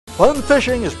Fun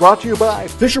Fishing is brought to you by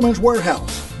Fisherman's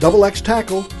Warehouse, Double X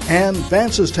Tackle, and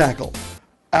Vance's Tackle.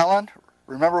 Alan,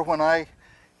 remember when I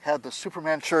had the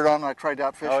Superman shirt on and I tried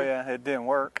out fishing? Oh yeah, it didn't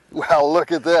work. Well,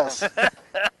 look at this.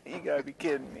 You gotta be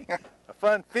kidding me.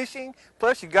 Fun fishing,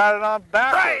 plus you got it on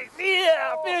back. Right,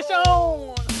 yeah, fish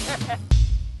on!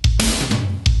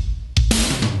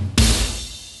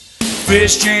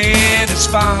 Fishing is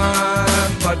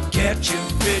fun, but catching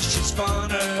fish is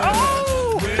funner.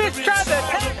 Oh, fish tried to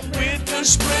attack me. Winter,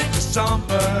 spring, to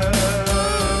summer.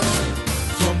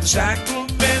 From the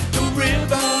Sacramento River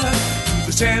to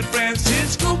the San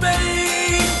Francisco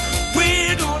Bay,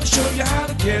 we're gonna show you how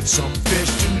to catch some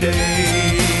fish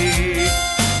today.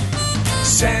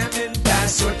 Salmon,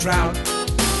 bass, or trout,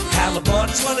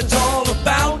 halibut's what it's all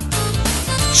about.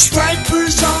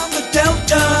 Stripers on the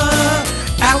Delta,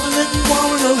 Alan and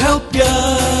Warren will help ya.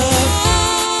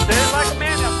 Stand like a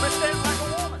man, now quit standing like a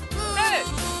woman. Hey!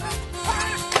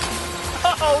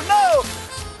 Oh no!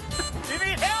 You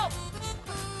need help!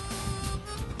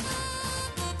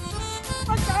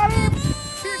 I got him!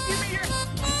 Here, give me your...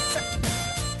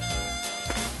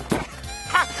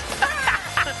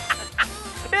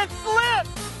 It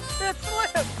slipped! It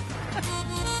slipped!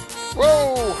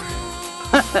 Whoa!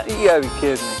 You gotta be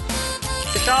kidding me.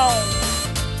 Fish on!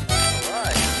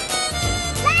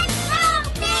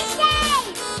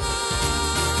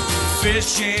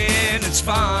 Fishing is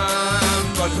fun,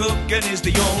 but hooking is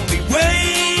the only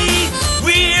way.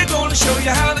 We're gonna show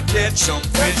you how to catch some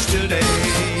fish today.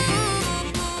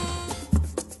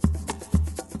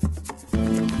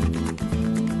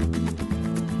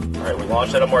 Alright, we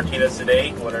launched out of Martinez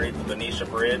today, underneath the Benicia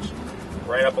Bridge,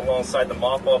 right up alongside the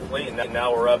mothball fleet, and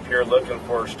now we're up here looking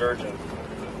for sturgeon.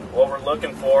 What we're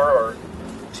looking for are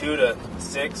 2 to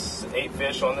 6, 8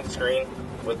 fish on the screen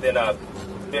within a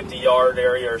 50-yard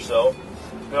area or so.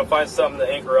 We're going to find something to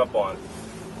anchor up on.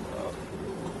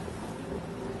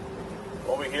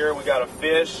 Over here we got a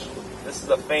fish. This is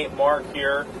a faint mark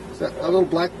here. Is that a little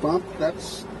black bump?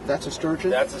 That's a sturgeon?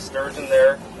 That's a sturgeon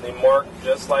there. They mark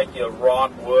just like a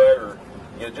rock would, or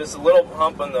just a little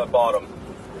hump on the bottom.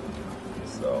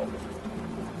 So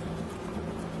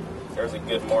there's a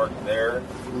good mark there.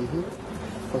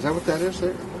 Mm-hmm. Is that what that is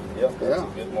there? Yep, that's a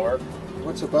good mark.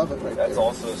 What's above it right there? That's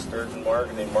also a sturgeon mark,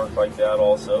 and they mark like that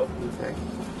also. Okay.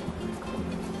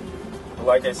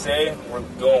 Like I say, we're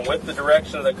going with the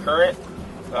direction of the current.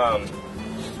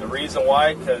 The reason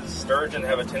why, because sturgeon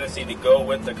have a tendency to go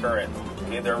with the current.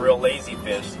 Okay, they're real lazy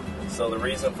fish. So the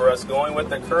reason for us going with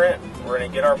the current, we're going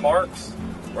to get our marks,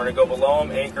 we're going to go below them,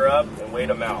 anchor up, and wait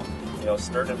them out.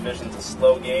 Sturgeon fishing's a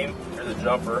slow game. Here's a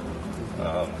jumper.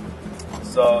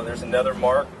 So there's another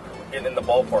mark. We're getting in the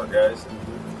ballpark, guys.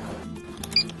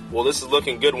 Well, this is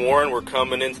looking good, Warren. We're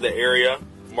coming into the area,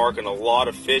 marking a lot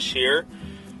of fish here.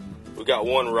 We got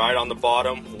one right on the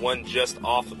bottom, one just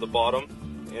off of the bottom,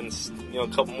 and a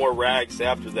couple more rags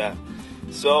after that.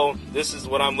 So this is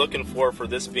what I'm looking for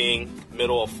this being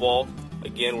middle of fall.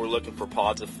 Again, we're looking for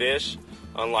pods of fish.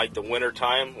 Unlike the winter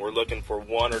time, we're looking for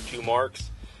 1 or 2 marks.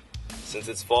 Since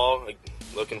it's fall,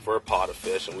 looking for a pod of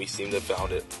fish, and we seem to have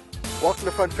found it. Welcome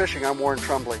to Fun Fishing. I'm Warren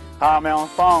Trumbley. Hi, I'm Alan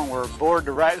Fong. We're aboard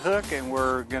the right hook, and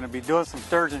we're going to be doing some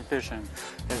sturgeon fishing.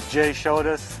 As Jay showed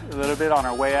us a little bit on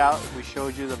our way out, we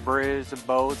showed you the bridge, the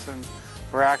boats, and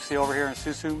we're actually over here in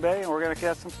Suisun Bay, and we're going to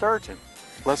catch some sturgeon.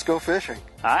 Let's go fishing.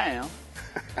 I am.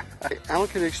 Alan,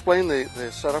 can you explain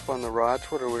the setup on the rods?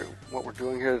 What we're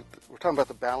doing here? We're talking about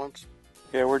the balance.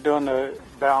 Yeah, we're doing the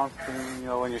balancing,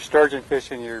 when you're sturgeon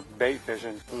fishing, you're bait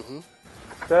fishing. Mm-hmm.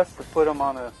 Best to put them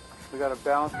on we got a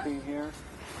balance beam here,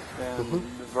 and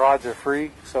the rods are free,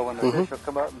 so when the fish will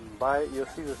come up and bite, you'll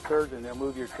see the sturgeon, they'll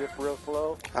move your tip real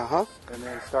slow, and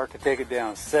then start to take it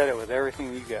down. Set it with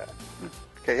everything you got.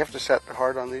 Okay, you have to set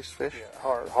hard on these fish? Yeah,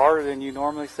 hard. Harder than you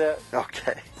normally set.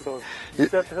 Okay. So if you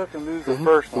set the hook and lose the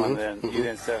first one, then you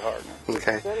didn't set hard enough.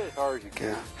 Okay. Set it as hard as you can.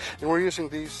 Yeah. And we're using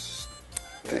these...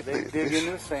 They dig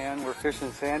into the sand. We're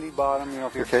fishing sandy bottom.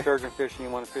 If you're sturgeon fishing,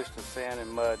 you want to fish the sand and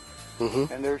mud.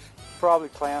 And there's probably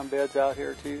clam beds out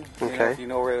here too. If you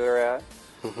know where they're at.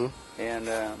 And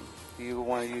you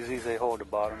want to use these, they hold the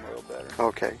bottom a little better.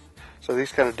 Okay. So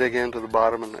these kind of dig into the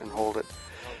bottom and hold it.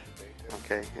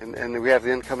 Okay. And we have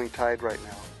the incoming tide right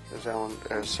now,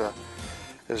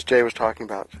 as Jay was talking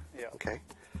about. Yeah. Okay.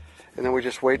 And then we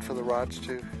just wait for the rods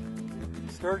to...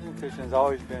 Sturgeon fishing has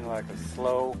always been like a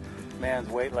slow man's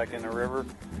weight, like in the river.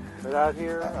 But out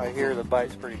here, I hear the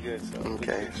bite's pretty good. So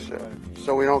okay,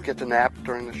 so we don't get to nap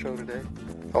during the show today?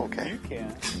 Okay. You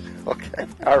can. Okay,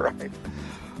 all right.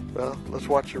 Well, let's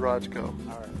watch your rods go.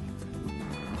 All right.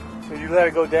 So you let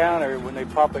it go down, or when they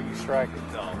pop it, you strike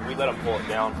it? No, we let them pull it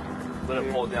down. Let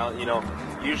it pull it down.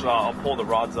 Usually I'll pull the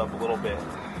rods up a little bit.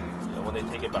 You know, when they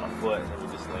take about a foot, and we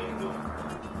just lay into them.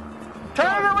 Turn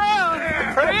it around!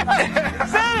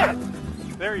 Set it!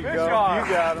 There you go. On.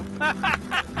 You got him.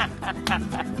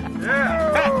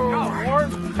 Yeah. Go, Ward.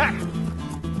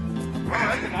 Oh,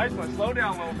 that's a nice one. Slow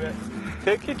down a little bit.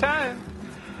 Take your time.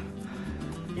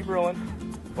 Keep rolling.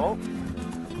 Oh.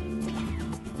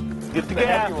 Get the That's a gas.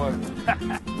 heavy one.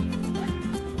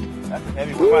 That's a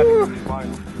heavy one.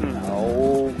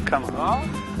 No, come on. Huh?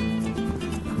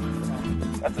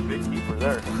 That's a big keeper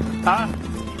there. Huh?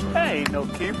 Hey, ain't no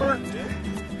keeper.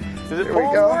 Is it Here we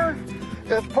go. forward?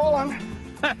 It's pulling.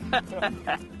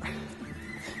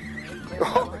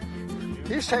 Oh,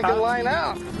 he's taking line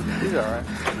out. He's all right.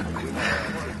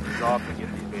 Off and get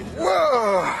these baits.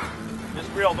 Whoa. Just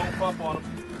reel, don't bump on them.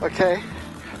 Okay.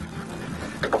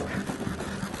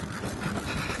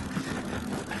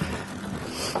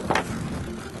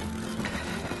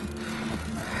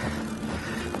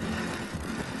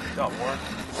 Got one.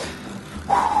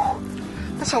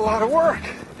 That's a lot of work.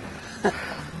 You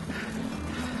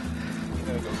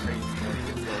gotta go crazy when you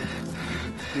get started.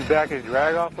 You back his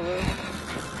drag off a little?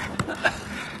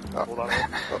 Hold on.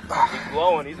 He's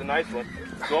blowing. He's a nice one.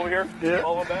 Go over here. Yeah.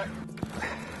 Follow him back.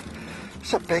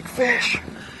 It's a big fish.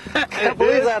 Can't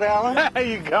believe that, Alan.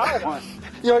 You got one.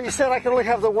 You know, you said I could only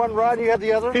have the one rod, you had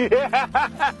the other?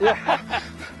 Yeah.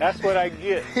 That's what I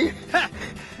get.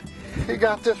 He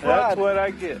got this rod. That's what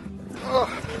I get. Oh,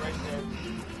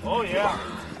 Oh, yeah.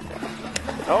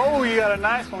 Oh, you got a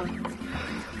nice one.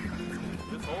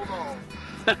 Just hold on.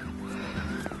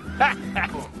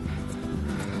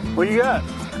 What you got?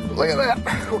 look at that.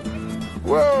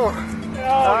 Whoa. Oh,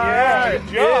 yeah. Good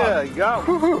job. Yeah, you got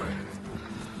one. Woo-hoo.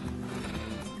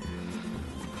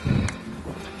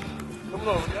 Come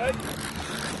on, guys.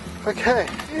 Okay.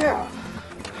 Yeah.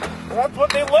 That's what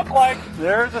they look like.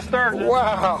 There's a sturgeon.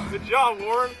 Wow. Good job,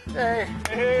 Warren. Hey.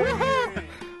 Hey. Woo-hoo.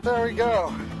 There we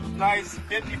go. Nice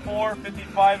 54,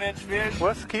 55-inch fish.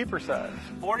 What's the keeper size?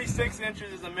 46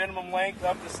 inches is the minimum length,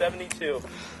 up to 72.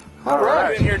 All I've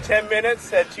right. been here 10 minutes,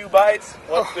 had 2 bites,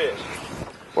 1 fish.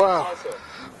 Wow. Awesome.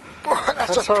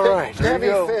 That's all right. There Heavy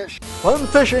you go. fish. Fun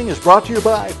Fishing is brought to you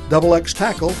by XX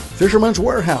Tackle, Fisherman's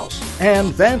Warehouse,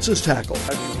 and Vance's Tackle.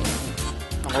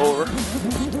 I'm over.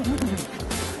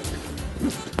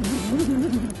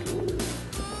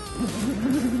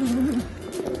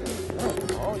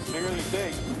 Oh, he's bigger than you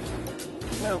think.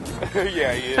 No.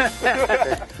 Yeah, he is.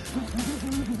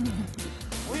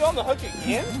 We on the hook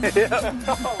again? Yeah.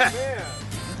 Oh, man.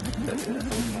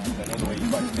 Another way you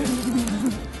bite fish.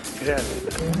 Yeah.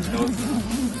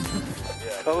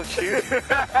 Yeah. Oh, shoot.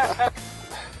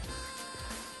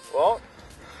 Well,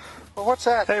 Well, what's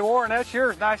that? Hey, Warren, that's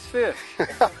yours. Nice fish.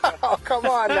 Oh, come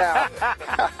on now.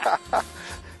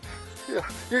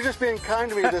 You're just being kind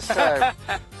to me this time.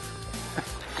 you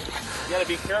gotta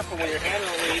be careful when you're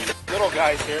handling these little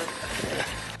guys here.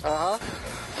 Uh-huh.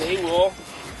 They will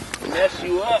mess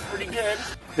you up pretty good.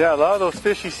 Yeah, a lot of those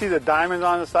fish, you see the diamonds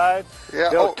on the side? Yeah.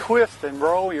 They'll twist and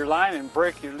roll your line and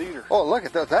break your leader. Oh, look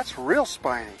at that. That's real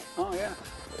spiny. Oh, yeah.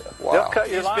 Wow. They'll cut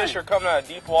your These line. fish are coming out of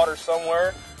deep water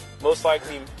somewhere. Most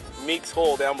likely Meek's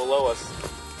Hole down below us.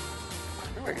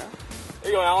 Here we go.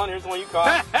 There you go, Alan. Here's the one you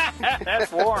caught.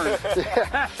 That's Warren.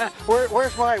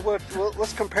 Where's mine?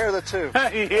 Let's compare the two.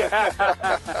 Yeah.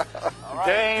 All right.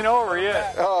 Day ain't over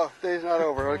yet. Oh, day's not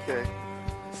over. Okay.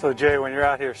 So, Jay, when you're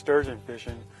out here sturgeon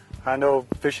fishing, I know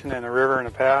fishing in the river in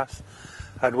the past,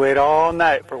 I'd wait all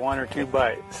night for 1 or 2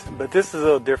 bites. But this is a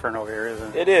little different over here,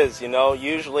 isn't it? It is,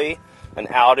 usually an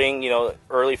outing,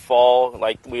 early fall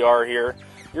like we are here,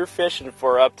 you're fishing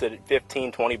for up to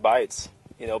 15, 20 bites.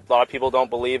 A lot of people don't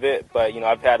believe it, but,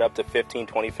 I've had up to 15,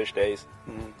 20 fish days.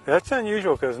 Mm-hmm. That's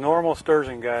unusual because normal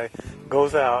sturgeon guy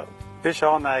goes out, fish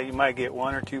all night, you might get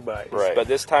 1 or 2 bites. Right. But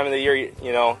this time of the year,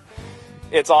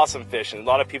 it's awesome fishing. A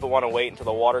lot of people want to wait until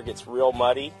the water gets real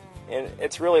muddy, and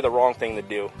it's really the wrong thing to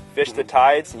do. Fish the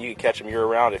tides, and you can catch them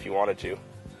year-round if you wanted to.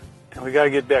 And we got to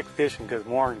get back fishing because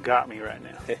Warren got me right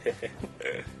now.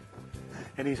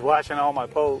 And he's watching all my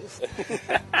pose.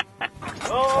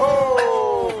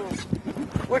 Oh!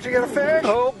 What'd you get, a fish?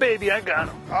 Oh, baby, I got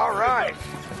him. All right.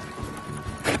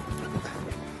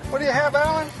 What do you have,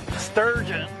 Alan?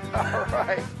 Sturgeon. All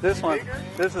right. This one,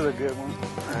 this is a good one.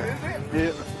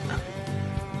 Is it? Yeah.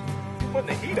 Putting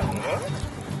the heat on, huh?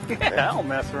 Yeah, I don't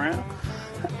mess around.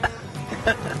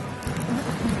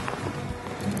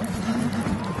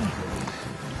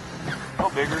 Oh,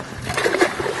 bigger.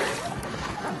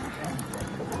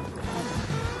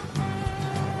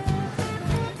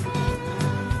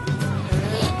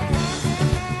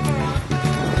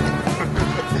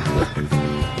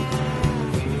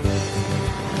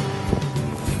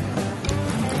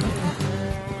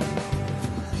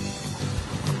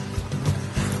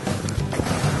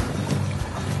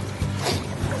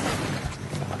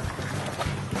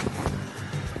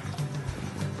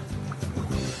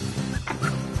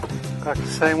 Like the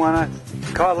same one I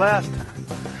caught last time.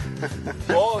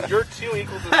 Well, your 2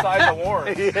 equals the size of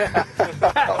Warren. Yeah.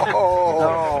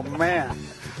 Oh, man.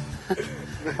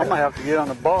 I might have to get on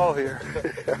the ball here.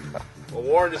 Well,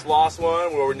 Warren just lost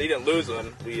one where we didn't lose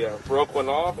one. We broke one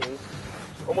off and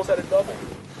almost had a double.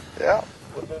 Yeah.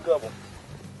 Would have been a double.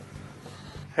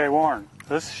 Hey, Warren,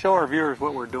 let's show our viewers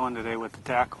what we're doing today with the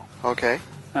tackle. Okay.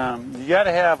 You got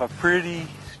to have a pretty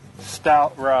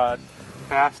stout rod,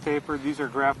 fast tapered. These are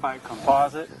graphite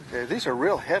composite. Okay, these are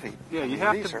real heavy. Yeah, you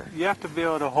have to be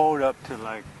able to hold up to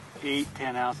like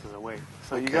 8-10 ounces of weight.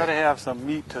 So you got to have some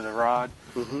meat to the rod.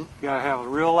 Mm-hmm. You got to have a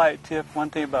real light tip. One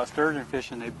thing about sturgeon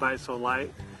fishing, they bite so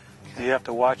light. So you have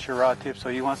to watch your rod tip. So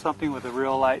you want something with a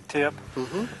real light tip.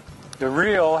 Mm-hmm. The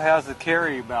reel has to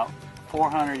carry about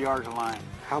 400 yards of line.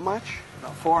 How much?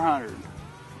 About 400.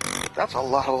 That's a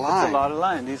lot of line. That's a lot of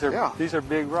line. These are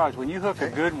big rods. When you hook a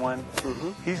good one,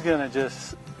 he's gonna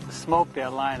just smoke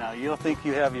that line out. You'll think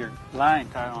you have your line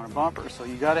tied on a bumper. So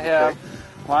you got to have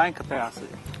line capacity.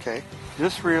 Okay.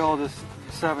 This reel, this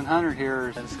 700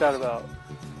 here, it's got about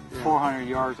 400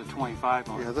 yards of 25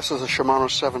 on it. Yeah, this is a Shimano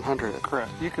 700. Correct.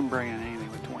 You can bring in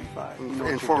anything with 25. You know In what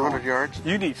you're 400 doing. yards?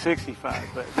 You need 65,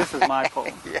 but this is my pole.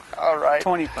 Yeah, all right.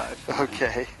 25.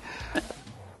 Okay.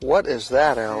 What is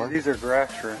that, Alan? These are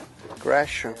grass shrimp. Grass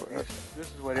shrimp.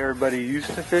 This is what everybody used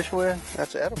to fish with.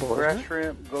 That's edible, Grass isn't it?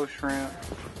 shrimp, ghost shrimp,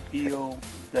 eel,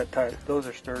 that type. Those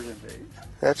are sturgeon baits.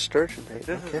 That's sturgeon bait.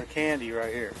 This is the candy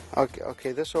right here.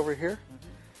 Okay, this over here?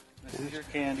 This is your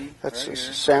candy. That's right a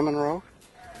here. salmon roe.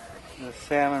 The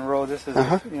salmon roe. This is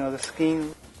the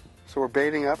skein. So we're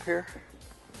baiting up here?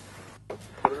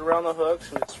 Put it around the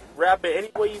hooks and just wrap it any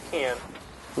way you can.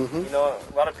 Mm-hmm. You know,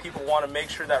 a lot of people want to make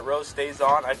sure that row stays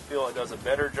on. I feel it does a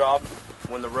better job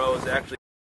when the row is actually.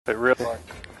 It rips.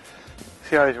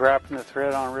 See how he's wrapping the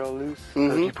thread on real loose?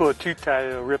 If you pull it too tight,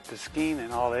 it'll rip the skein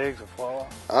and all the eggs will fall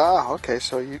off. Ah, okay,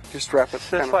 so you just wrap it It's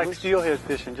kind just of like loose. steelhead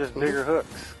fishing, just bigger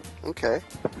hooks. Okay.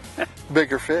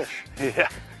 Bigger fish. Yeah.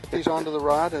 These onto the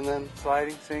rod and then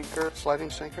Sliding sinker. sliding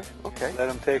sinker? Okay. Let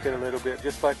them take it a little bit,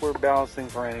 just like we're balancing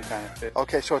for any kind of fish.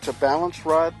 Okay, so it's a balanced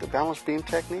rod, the balanced beam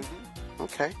technique?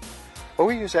 Okay. Well,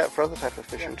 we use that for other types of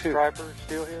fishing too. Striper,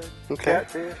 steelhead, Okay.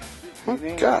 catfish. Oh, You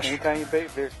name it. gosh. Any kind of bait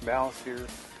fish, balance here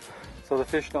so the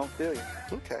fish don't feel you.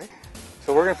 Okay.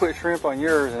 So we're going to put shrimp on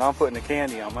yours and I'm putting the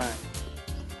candy on mine.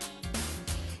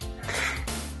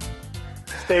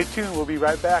 Stay tuned. We'll be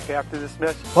right back after this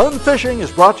message. Fun Fishing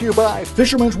is brought to you by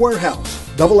Fisherman's Warehouse,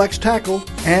 XX Tackle,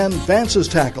 and Vance's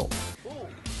Tackle.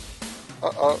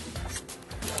 Uh-oh.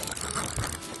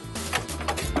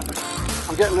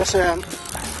 I'm getting this in.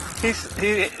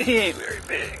 He ain't very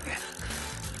big.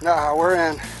 No, we're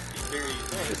in.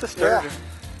 It's a sturgeon.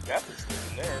 Got this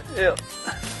thing there. Yeah.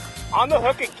 On the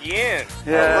hook again.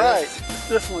 Yeah. All right.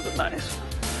 This one's a nice one.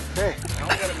 Hey. Now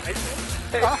we got a nice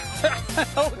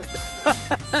one.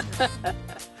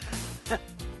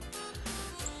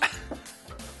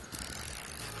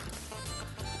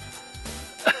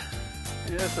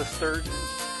 Yeah, it's a sturgeon.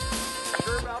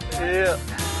 Sure about that? Yeah.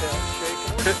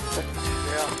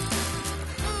 Yeah.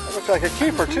 That looks like a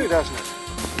keeper too, doesn't it?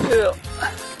 Yeah.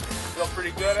 Feel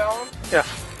pretty good, Alan? Yeah.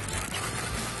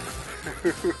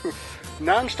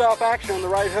 Non-stop action on the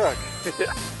right hook.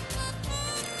 Yeah.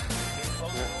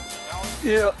 Alan?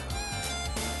 Yeah.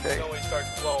 Okay. Until he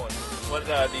starts blowing. What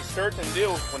these sturgeon do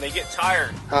when they get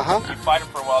tired, Uh-huh. you fight them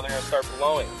for a while, they're going to start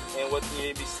blowing. And what you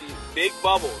maybe see, big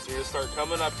bubbles, you're going to start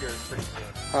coming up here pretty soon.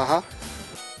 Uh-huh.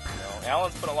 You know,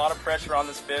 Alan's put a lot of pressure on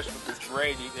this fish, which is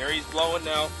great. There he's blowing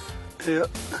now. Yeah.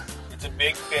 It's a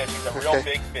big fish. He's a real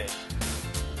big fish.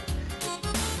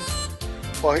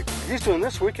 Well, he's doing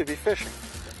this, we could be fishing.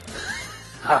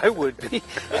 I would be.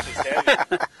 This is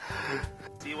heavy.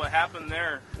 See what happened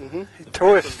there? Mm-hmm. The fish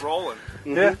Twist. was rolling.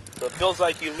 Yeah. So it feels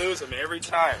like you lose him every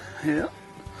time. Yeah.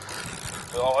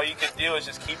 So all you can do is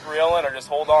just keep reeling or just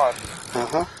hold on.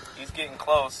 Uh-huh. He's getting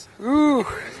close. Ooh. As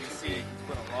you see, he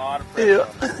put a lot of pressure Yeah, on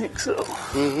I him. think so.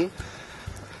 Mm-hmm.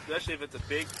 Especially if it's a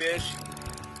big fish.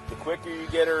 The quicker you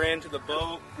get her into the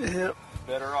boat, Yeah. the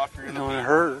better off you're You going don't to want be. to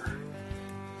hurt her.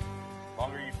 The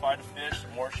longer you fight a fish, the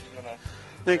more she's going to...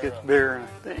 I think it's bigger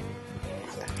than I think.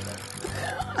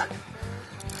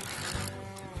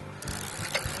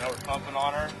 Now we're pumping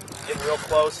on her. Getting real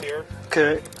close here.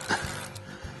 Okay.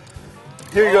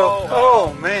 Here you go.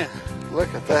 Oh, man.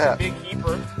 Look at that. Big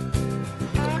keeper.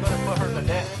 I'm going to put her in the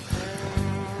net.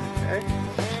 Okay.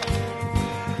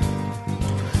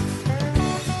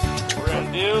 We're going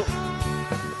to do...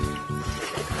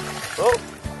 Oh,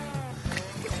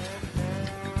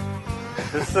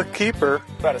 This is a keeper.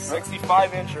 about a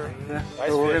 65-incher. Yeah. Nice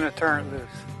So we're fish. going to turn it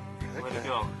loose. Way to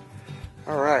go.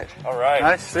 All right. All right.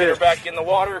 Nice Get her fish. back in the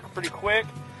water pretty quick.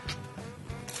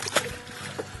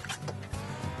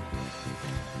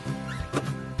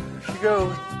 She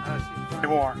goes. She's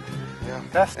warm. Yeah.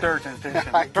 That's sturgeon fishing.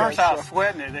 I First guess I was so.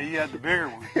 sweating it, then you had the bigger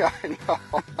one. Yeah, I know.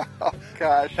 Oh,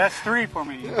 gosh. That's 3 for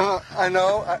me. I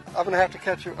know. I'm going to have to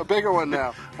catch a bigger one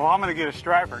now. Well, I'm going to get a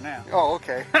striper now. Oh,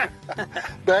 okay.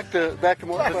 back to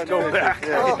more fun. Let's go fishing. back.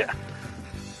 Yeah. Yeah.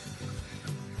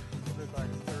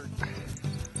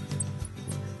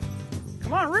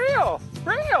 Come on, reel!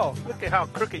 Reel! Look at how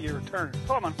crooked you're turning.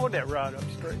 Come on, hold that rod up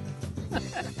straight.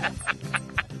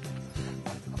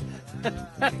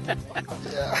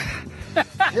 Yeah.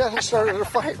 He hasn't started a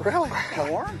fight, really.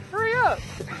 Warren, hurry up.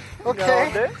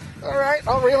 Okay. All right,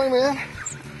 I'll reel him in.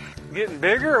 Getting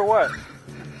bigger or what?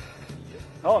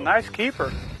 Oh, nice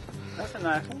keeper. That's a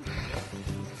nice one.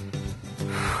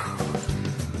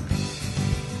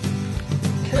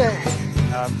 Okay.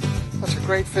 That's a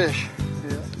great fish.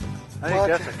 Yeah. I think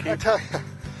that's a I keeper. tell you,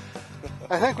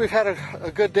 I think we've had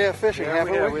a good day of fishing, Yeah,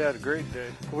 haven't we? we had a great day.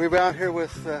 We've been out here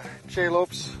with Jay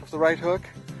Lopes of the Right Hook,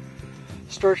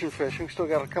 sturgeon fishing. Still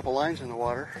got a couple lines in the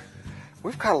water.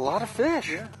 We've caught a lot of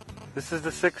fish. Yeah. This is the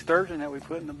 6th sturgeon that we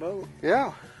put in the boat.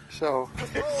 Yeah. So.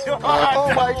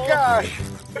 Oh my gosh.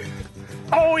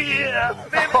 Oh yeah!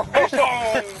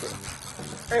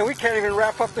 Hey, we can't even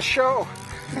wrap up the show.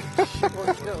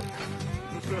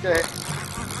 Okay.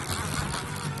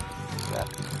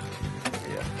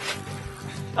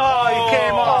 Oh, you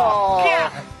came off. Oh.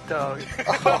 Yeah. Dog.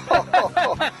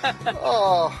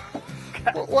 Oh.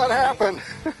 What happened?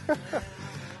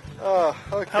 Oh,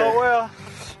 okay. Oh well.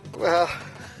 Well,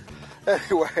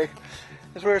 anyway,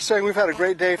 as we were saying, we've had a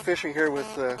great day fishing here with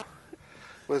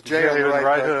Jay on the with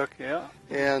right hook. hook. Yeah.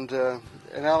 And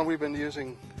Alan, we've been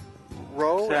using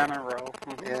roe. Salmon roe.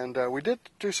 Mm-hmm. And we did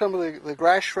do some of the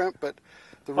grass shrimp, but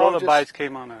the roe All the just, bites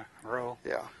came on a roe.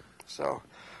 Yeah. So,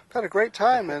 had a great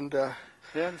time, and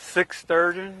Yeah, 6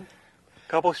 sturgeon,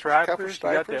 couple stripers. Couple You got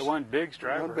that stripers. one big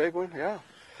striper. one big one, yeah.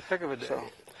 Heck of a day. So,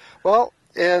 well,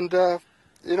 and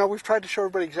we've tried to show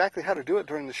everybody exactly how to do it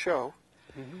during the show.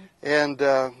 And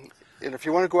if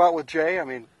you want to go out with Jay, I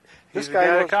mean, this He's guy a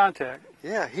guy knows, of contact.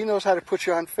 yeah, he knows how to put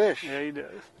you on fish. Yeah, he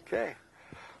does. Okay. And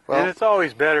Well, it's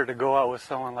always better to go out with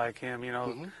someone like him,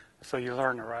 so you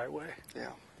learn the right way. yeah.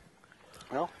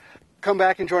 Well, come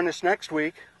back and join us next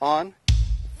week on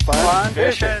Fun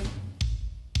Fishing.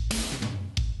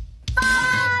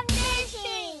 Fun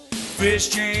fishing!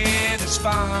 Fishing is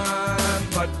fun,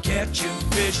 but catching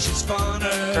fish is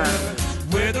funner.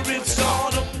 Whether it's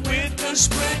autumn, winter,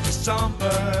 spring, or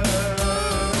summer.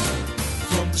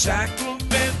 From the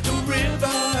Sacramento River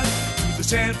to the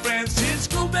San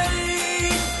Francisco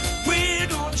Bay, we're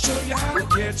gonna show you how to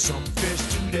catch some fish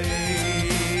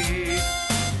today.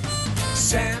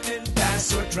 Salmon,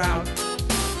 bass, or trout,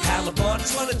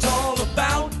 halibut's what it's all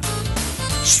about.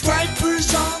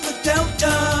 Stripers on the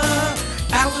Delta,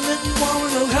 Alan and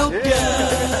Warren will help ya.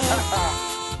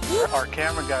 Our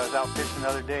camera guy was out fishing the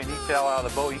other day, and he fell out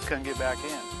of the boat. He couldn't get back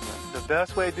in. The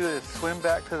best way to do it is swim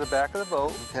back to the back of the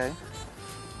boat. Okay.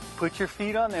 Put your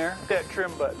feet on there. That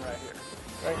trim button right here.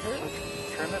 Right here.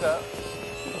 Trim it up.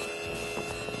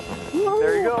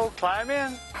 There you go. Climb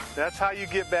in. That's how you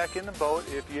get back in the boat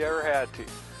if you ever had to.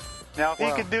 Now, if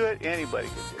he could do it, anybody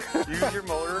could do it. Use your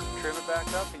motor, trim it back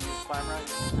up, and you just climb right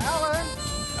in.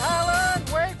 Alan,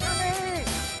 wait for me!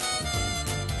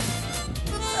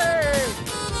 Hey!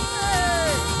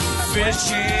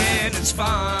 Fishing is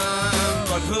fun,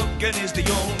 but hooking is the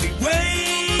only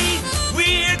way.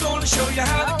 We're gonna show you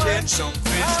how to catch some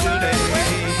fish today.